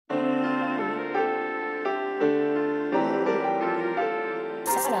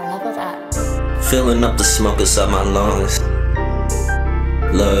Filling up the smoke inside my lungs.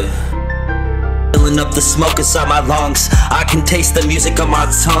 Look, filling up the smoke inside my lungs. I can taste the music on my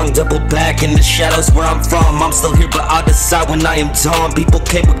tongue. Double back in the shadows where I'm from. I'm still here but I decide when I am done. People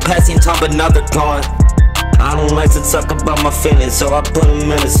came with passing time but now they're gone. I don't like to talk about my feelings, so I put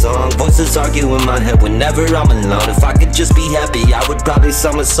them in a song. Voices argue in my head whenever I'm alone. If I could just be happy, I would probably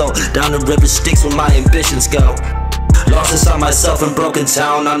sell my soul down the river Styx where my ambitions go. Lost inside myself in broken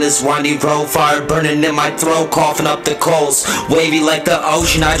town on this windy road. Fire burning in my throat, coughing up the coals. Wavy like the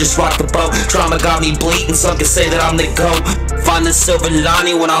ocean, I just rock the boat. Trauma got me bleeding, some can say that I'm the GOAT. Find the silver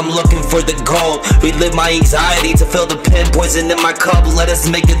lining when I'm looking for the gold. Relive my anxiety to fill the pen. Poison in my cup, let us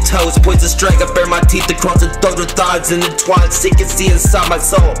make a toast. Poison strike, I bare my teeth across the throat. Her thighs intertwined, so you can see inside my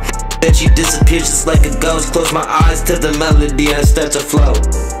soul. Then she disappears just like a ghost. Close my eyes to the melody and start to float.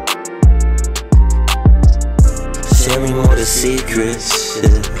 Sharing more the secrets,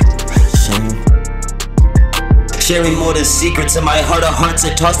 sharing more than secrets in my heart of hearts.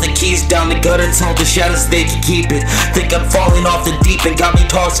 I toss the keys down the gutter, told the shadows they can keep it. Think I'm falling off the deep end, got me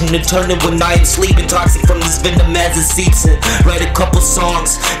tossing and turning when I am sleeping. Toxic from this venom as it seeps in. Write a couple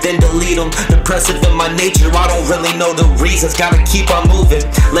songs, then delete them. Depressive in my nature, I don't really know the reasons. Gotta keep on moving,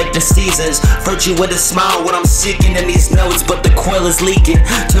 like the seasons. Virtue with a smile when I'm seeking in these notes, but the coil is leaking.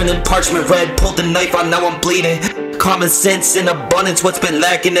 Turning parchment red, pulled the knife out, now I'm bleeding. Common sense in abundance, what's been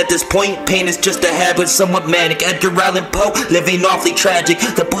lacking at this point? Pain is just a habit, somewhat manic. Edgar Allan Poe, living awfully tragic.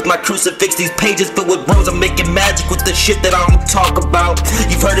 The booth, my crucifix, these pages filled with rose. I'm making magic with the shit that I don't talk about.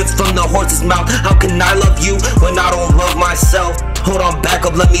 You've heard it from the horse's mouth. How can I love you when I don't love myself? Hold on, back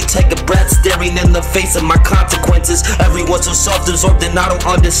up, let me take a breath. Staring in the face of my consequences. Everyone's so self-absorbed and I don't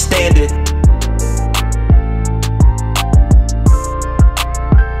understand it.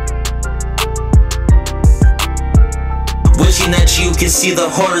 Wishing that you can see the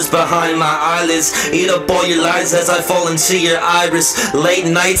horrors behind my eyelids. Eat up all your lies as I fall into your iris. Late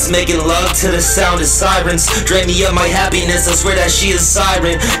nights making love to the sound of sirens. Drain me of my happiness, I swear that she is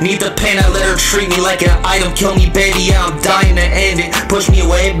siren. Need the pain, I let her treat me like an item. Kill me baby, yeah, I'm dying to end it. Push me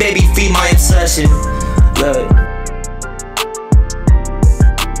away, baby, feed my obsession. Look,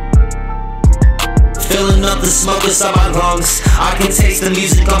 filling up the smoke inside my lungs. I can taste the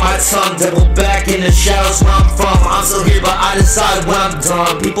music on my tongue. Double back in the shadows where I'm from. I'm still here but I decide when I'm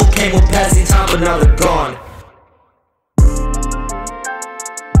done. People came with passing time but now they're gone.